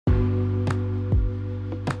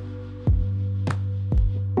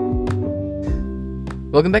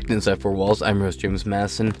Welcome back to Inside Four Walls. I'm Rose James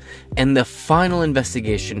Madison, and the final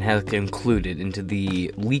investigation has concluded into the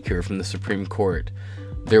leaker from the Supreme Court.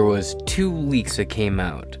 There was 2 leaks that came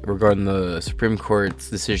out regarding the Supreme Court's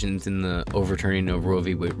decisions in the overturning of Roe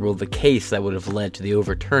v. Wade, the case that would have led to the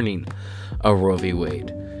overturning of Roe v. Wade.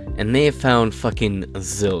 And they have found fucking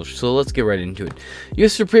zilch, so let's get right into it.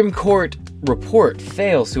 U.S. Supreme Court report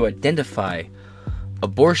fails to identify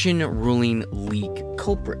abortion ruling leak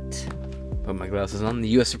culprit. Put my glasses on. The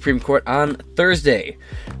U.S. Supreme Court on Thursday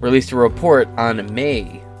released a report on the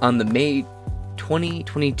May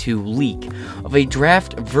 2022 leak of a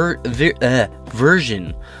draft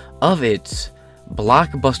version of its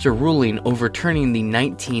blockbuster ruling overturning the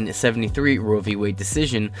 1973 Roe v. Wade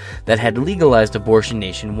decision that had legalized abortion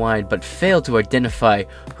nationwide, but failed to identify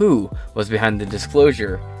who was behind the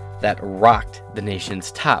disclosure that rocked the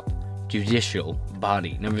nation's top judicial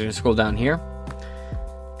body. Now we're going to scroll down here.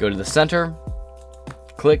 Go to the center,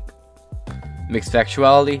 click mixed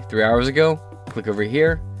factuality 3 hours ago, click over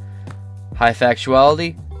here, high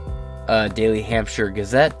factuality, Daily Hampshire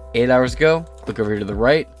Gazette 8 hours ago, click over here to the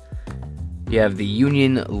right, you have the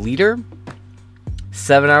Union Leader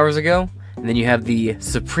 7 hours ago, and then you have the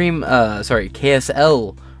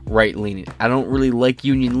KSL right leaning. I don't really like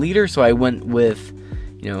Union Leader, so I went with,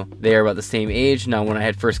 they are about the same age. Now when I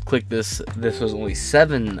had first clicked this was only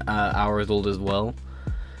 7 hours old as well.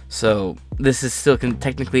 So, this is still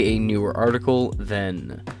technically a newer article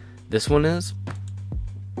than this one is.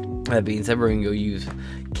 That being said, we're going to go use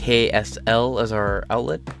KSL as our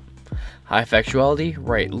outlet. High factuality,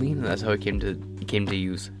 right lean. That's how I came to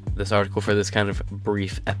use this article for this kind of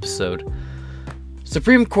brief episode.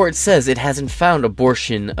 Supreme Court says it hasn't found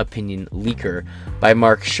abortion opinion leaker by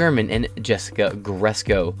Mark Sherman and Jessica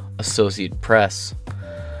Gresco, Associated Press.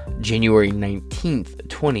 January 19th,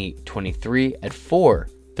 2023 at 4:35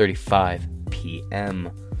 p.m.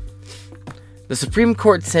 The Supreme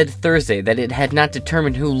Court said Thursday that it had not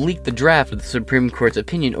determined who leaked the draft of the Supreme Court's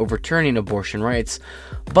opinion overturning abortion rights,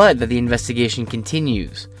 but that the investigation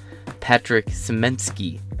continues. Patrick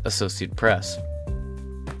Semensky, Associated Press.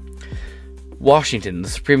 Washington, the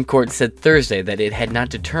Supreme Court said Thursday that it had not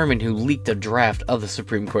determined who leaked a draft of the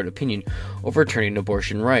Supreme Court opinion overturning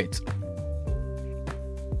abortion rights.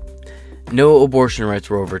 No abortion rights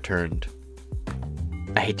were overturned.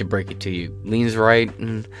 I hate to break it to you. Lean's right.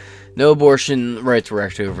 No abortion rights were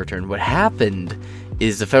actually overturned. What happened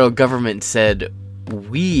is the federal government said,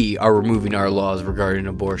 we are removing our laws regarding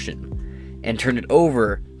abortion, and turned it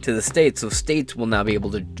over to the states, so states will now be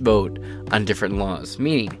able to vote on different laws.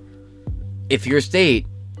 Meaning, if your state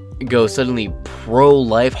goes suddenly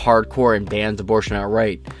pro-life hardcore and bans abortion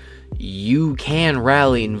outright, you can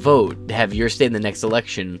rally and vote to have your state in the next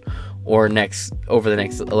election, or over the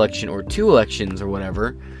next election, or 2 elections, or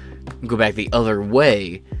whatever, go back the other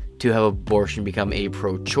way to have abortion become a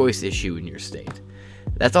pro-choice issue in your state.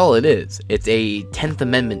 That's all it is. It's a 10th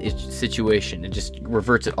Amendment situation. It just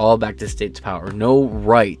reverts it all back to state's power. No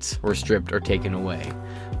rights were stripped or taken away.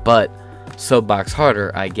 But, soapbox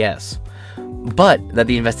harder, I guess. But, that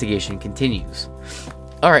the investigation continues.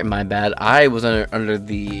 Alright, my bad. I was under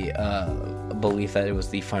the belief that it was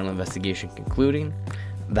the final investigation concluding.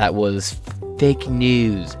 That was fake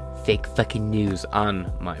news. Fake fucking news on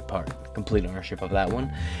my part. Complete ownership of that one.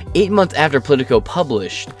 8 months after Politico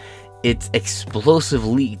published its explosive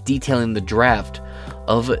leak detailing the draft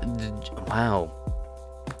of... Wow.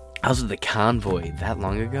 I was with the Convoy that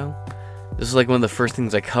long ago? This was like one of the first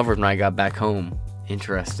things I covered when I got back home.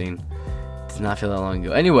 Interesting. Does not feel that long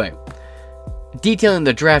ago. Anyway. Detailing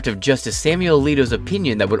the draft of Justice Samuel Alito's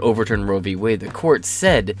opinion that would overturn Roe v. Wade, the court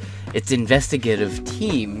said its investigative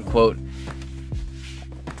team, quote,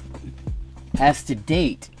 has to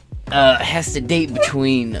date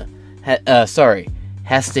between, I feel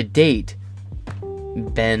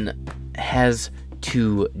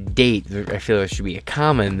there should be a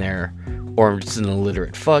comma in there, or I'm just an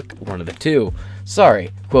illiterate fuck, one of the two.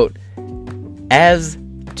 Sorry, quote, as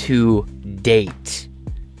to date.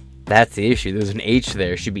 That's the issue. There's an H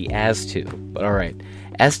there. It should be as to. But alright.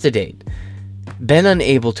 As to date, been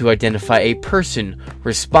unable to identify a person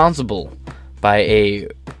responsible by a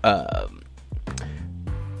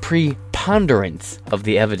preponderance of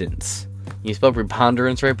the evidence. You spell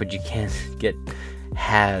preponderance right, but you can't get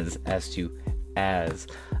has as to as.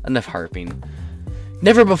 Enough harping.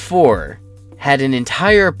 Never before had an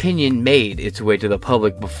entire opinion made its way to the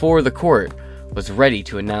public before the court was ready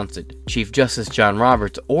to announce it. Chief Justice John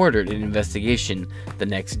Roberts ordered an investigation the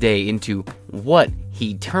next day into what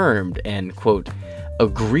he termed an, quote,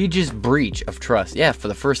 egregious breach of trust. Yeah, for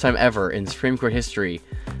the first time ever in Supreme Court history,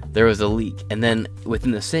 there was a leak. And then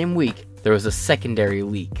within the same week, there was a secondary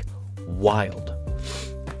leak. Wild.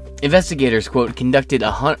 Investigators, quote, conducted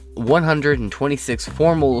 126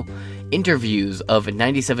 formal interviews of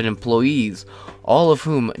 97 employees, all of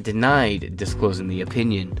whom denied disclosing the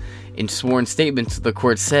opinion. In sworn statements, the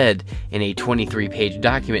court said in a 23-page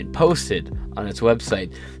document posted on its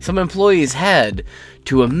website, some employees had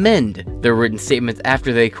to amend their written statements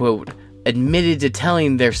after they, quote, admitted to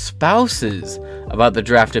telling their spouses about the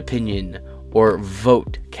draft opinion or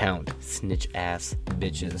vote count. Snitch ass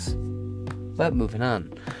bitches. But moving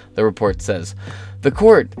on, the report says, the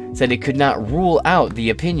court said it could not rule out the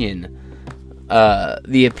opinion.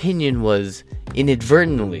 The opinion was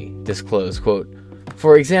inadvertently disclosed, quote,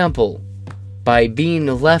 for example, by being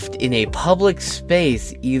left in a public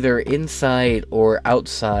space either inside or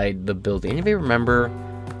outside the building. Anybody remember?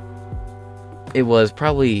 It was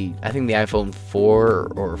probably, I think, the iPhone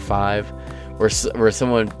 4 or 5, where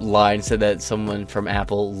someone lied and said that someone from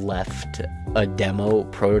Apple left a demo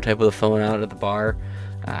prototype of the phone out at the bar.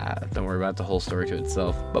 Don't worry about the whole story to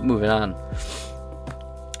itself. But moving on.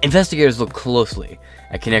 Investigators looked closely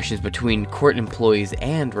at connections between court employees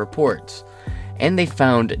and reports, and they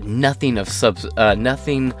found nothing of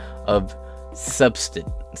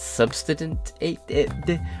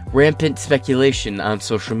rampant speculation on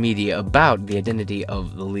social media about the identity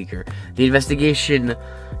of the leaker. The investigation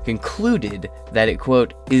concluded that it,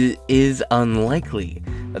 quote, is unlikely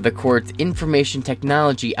that the court's information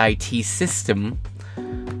technology IT system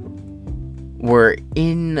were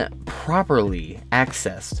improperly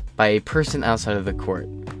accessed by a person outside of the court.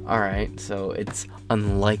 Alright, so it's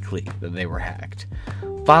unlikely that they were hacked.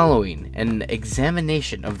 Following an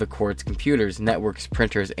examination of the court's computers, networks,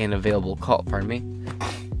 printers, and available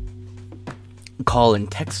call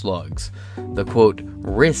and text logs, the, quote,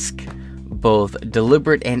 risk both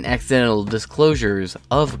deliberate and accidental disclosures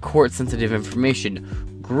of court-sensitive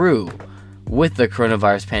information grew with the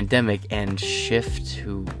coronavirus pandemic and shift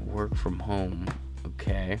to work from home.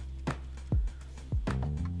 Okay.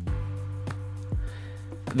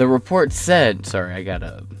 The report said... Sorry, I got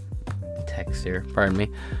a text here. Pardon me.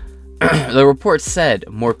 The report said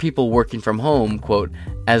more people working from home, quote,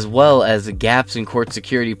 as well as gaps in court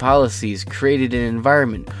security policies created an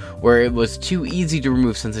environment where it was too easy to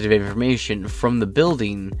remove sensitive information from the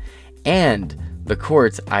building and the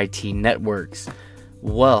court's IT networks.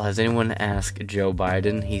 Well, has anyone asked Joe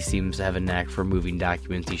Biden? He seems to have a knack for moving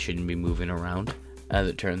documents he shouldn't be moving around, as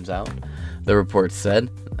it turns out. The report said,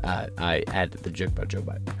 I added the joke about Joe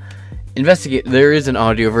Biden. There is an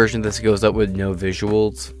audio version. This goes up with no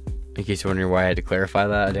visuals. In case you're wondering why I had to clarify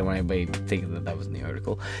that, I didn't want anybody thinking that was in the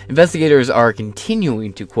article. Investigators are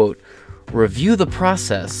continuing to, quote, review the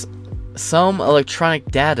process, some electronic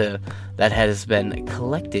data that has been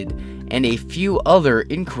collected, and a few other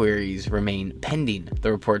inquiries remain pending,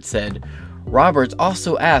 the report said. Roberts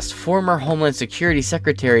also asked former Homeland Security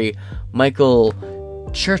Secretary Michael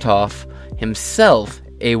Chertoff, himself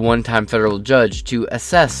a one-time federal judge, to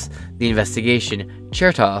assess the investigation.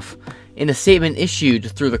 Chertoff, in a statement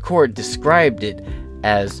issued through the court, described it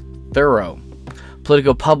as thorough.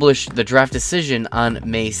 Politico published the draft decision on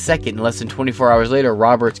May 2nd. Less than 24 hours later,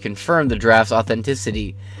 Roberts confirmed the draft's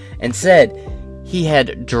authenticity and said he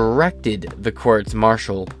had directed the court's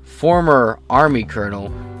marshal, former Army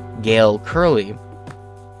Colonel Gail Curley,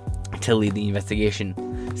 to lead the investigation.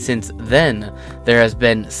 Since then, there has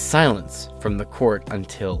been silence from the court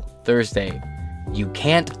until Thursday. You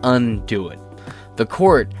can't undo it. The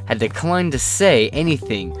court had declined to say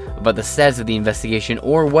anything about the status of the investigation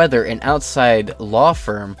or whether an outside law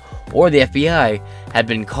firm or the FBI had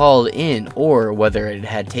been called in or whether it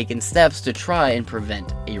had taken steps to try and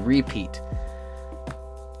prevent a repeat.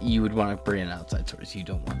 You would want to bring an outside source. You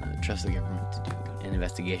don't want to trust the government to do an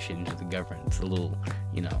investigation into the government. It's a little,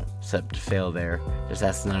 set to fail there. Just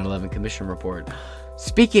ask the 9/11 Commission report.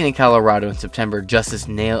 Speaking in Colorado in September, Justice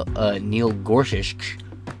Neil Gorsuch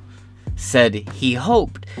said he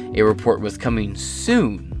hoped a report was coming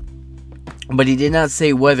soon, but he did not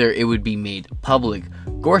say whether it would be made public.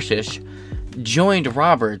 Gorsuch joined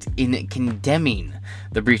Roberts in condemning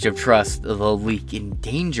the breach of trust. The leak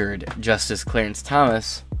endangered. Justice Clarence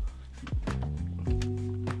Thomas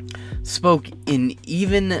spoke in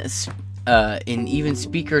even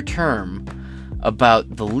speaker term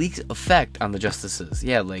about the leak's effect on the justices.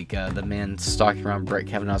 Yeah, like the man stalking around Brett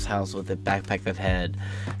Kavanaugh's house with a backpack that had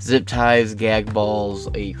zip ties, gag balls,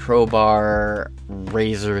 a crowbar,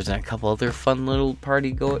 razors, and a couple other fun little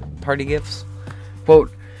party gifts.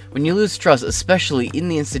 Quote, when you lose trust, especially in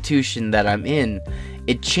the institution that I'm in,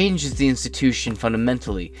 it changes the institution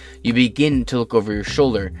fundamentally. You begin to look over your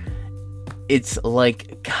shoulder. It's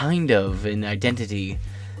like kind of an identity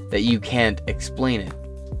that you can't explain it.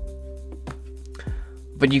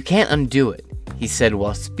 But you can't undo it, he said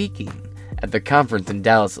while speaking at the conference in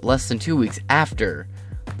Dallas less than 2 weeks after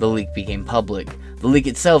the leak became public. The leak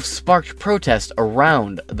itself sparked protest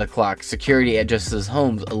around the clock. Security at Justice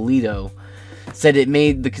Holmes Alito said it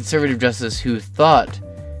made the conservative justice who thought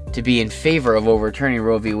to be in favor of overturning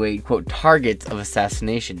Roe v. Wade, quote, targets of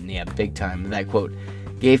assassination. Yeah, big time. That, quote,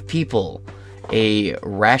 gave people a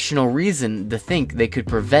rational reason to think they could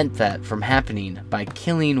prevent that from happening by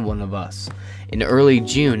killing one of us. In early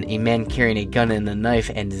June, a man carrying a gun and a knife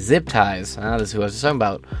and zip ties, this is who I was talking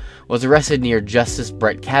about, was arrested near Justice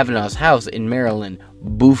Brett Kavanaugh's house in Maryland,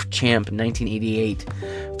 Booth Champ 1988,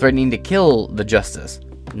 threatening to kill the justice,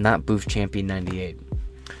 not Booth Champion 98.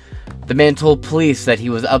 The man told police that he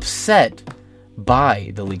was upset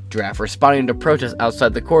by the leaked draft. Responding to protests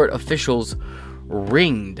outside the court, officials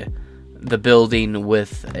ringed the building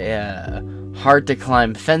with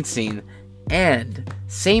hard-to-climb fencing and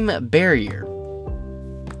same barrier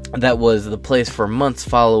that was the place for months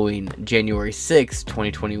following January 6,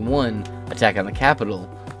 2021 attack on the Capitol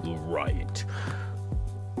riot.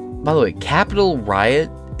 By the way, Capitol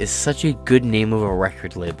Riot is such a good name of a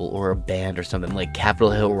record label or a band or something, like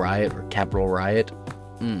Capitol Hill Riot or Capitol Riot.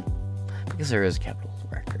 Because there is Capitol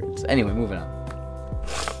Records. Anyway, moving on.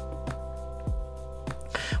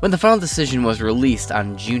 When the final decision was released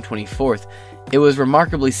on June 24th, it was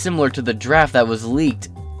remarkably similar to the draft that was leaked.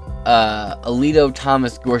 Alito,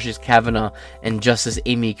 Thomas, Gorsuch, Kavanaugh, and Justice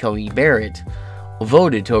Amy Coney Barrett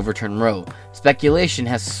voted to overturn Roe. Speculation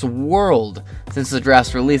has swirled since the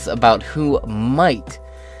draft's release about who might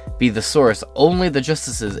be the source. Only the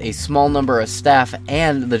justices, a small number of staff,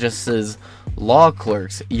 and the justices' law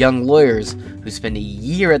clerks, young lawyers who spend a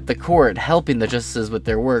year at the court helping the justices with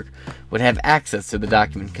their work, would have access to the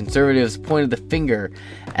document. Conservatives pointed the finger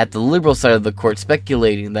at the liberal side of the court,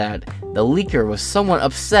 speculating that the leaker was somewhat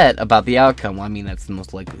upset about the outcome. Well, I mean, that's the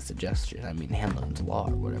most likely suggestion. I mean, Hanlon's Law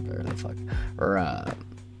or whatever the fuck. Or,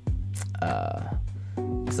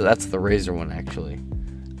 so that's the razor one, actually.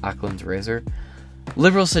 Auckland's razor.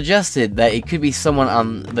 Liberals suggested that it could be someone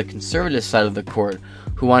on the conservative side of the court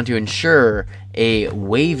who wanted to ensure a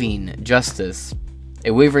wavering justice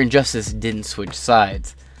didn't switch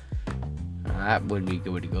sides. That wouldn't be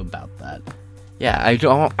good way to go about that. Yeah, I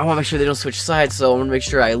want to make sure they don't switch sides, so I want to make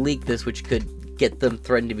sure I leak this, which could get them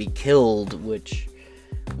threatened to be killed, which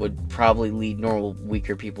would probably lead normal,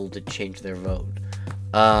 weaker people to change their vote.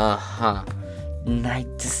 That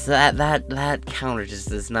counter just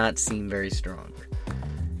does not seem very strong.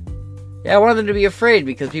 Yeah, I wanted them to be afraid,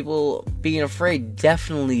 because people being afraid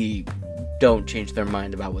definitely don't change their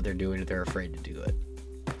mind about what they're doing if they're afraid to do it.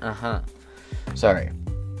 Sorry.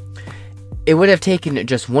 It would have taken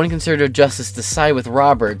just one conservative justice to side with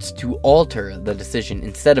Roberts to alter the decision.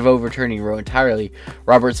 Instead of overturning Roe entirely,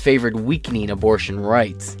 Roberts favored weakening abortion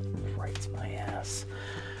rights. Rights my ass.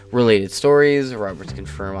 Related stories, Roberts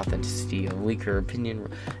confirmed authenticity of leaker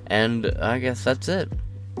opinion, and I guess that's it.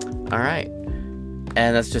 Alright.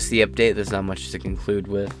 And that's just the update. There's not much to conclude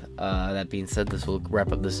with. That being said, this will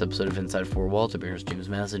wrap up this episode of Inside Four Walls. I'm James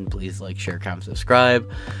Madison. Please like, share, comment, subscribe.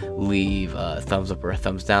 Leave a thumbs up or a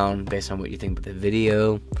thumbs down based on what you think about the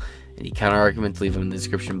video. Any counter arguments, leave them in the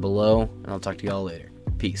description below. And I'll talk to you all later.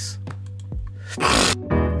 Peace.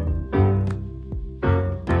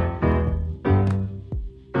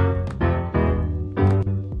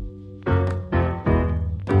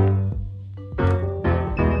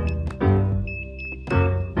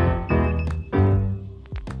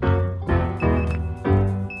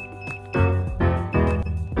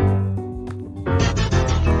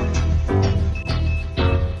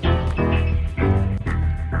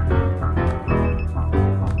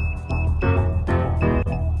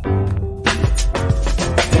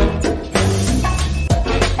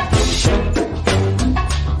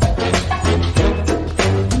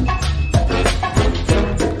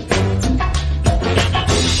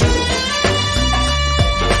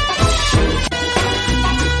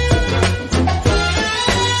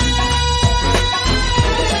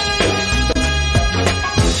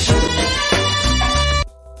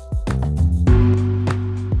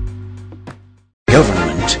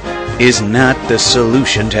 Government is not the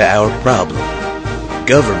solution to our problem.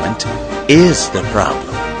 Government is the problem.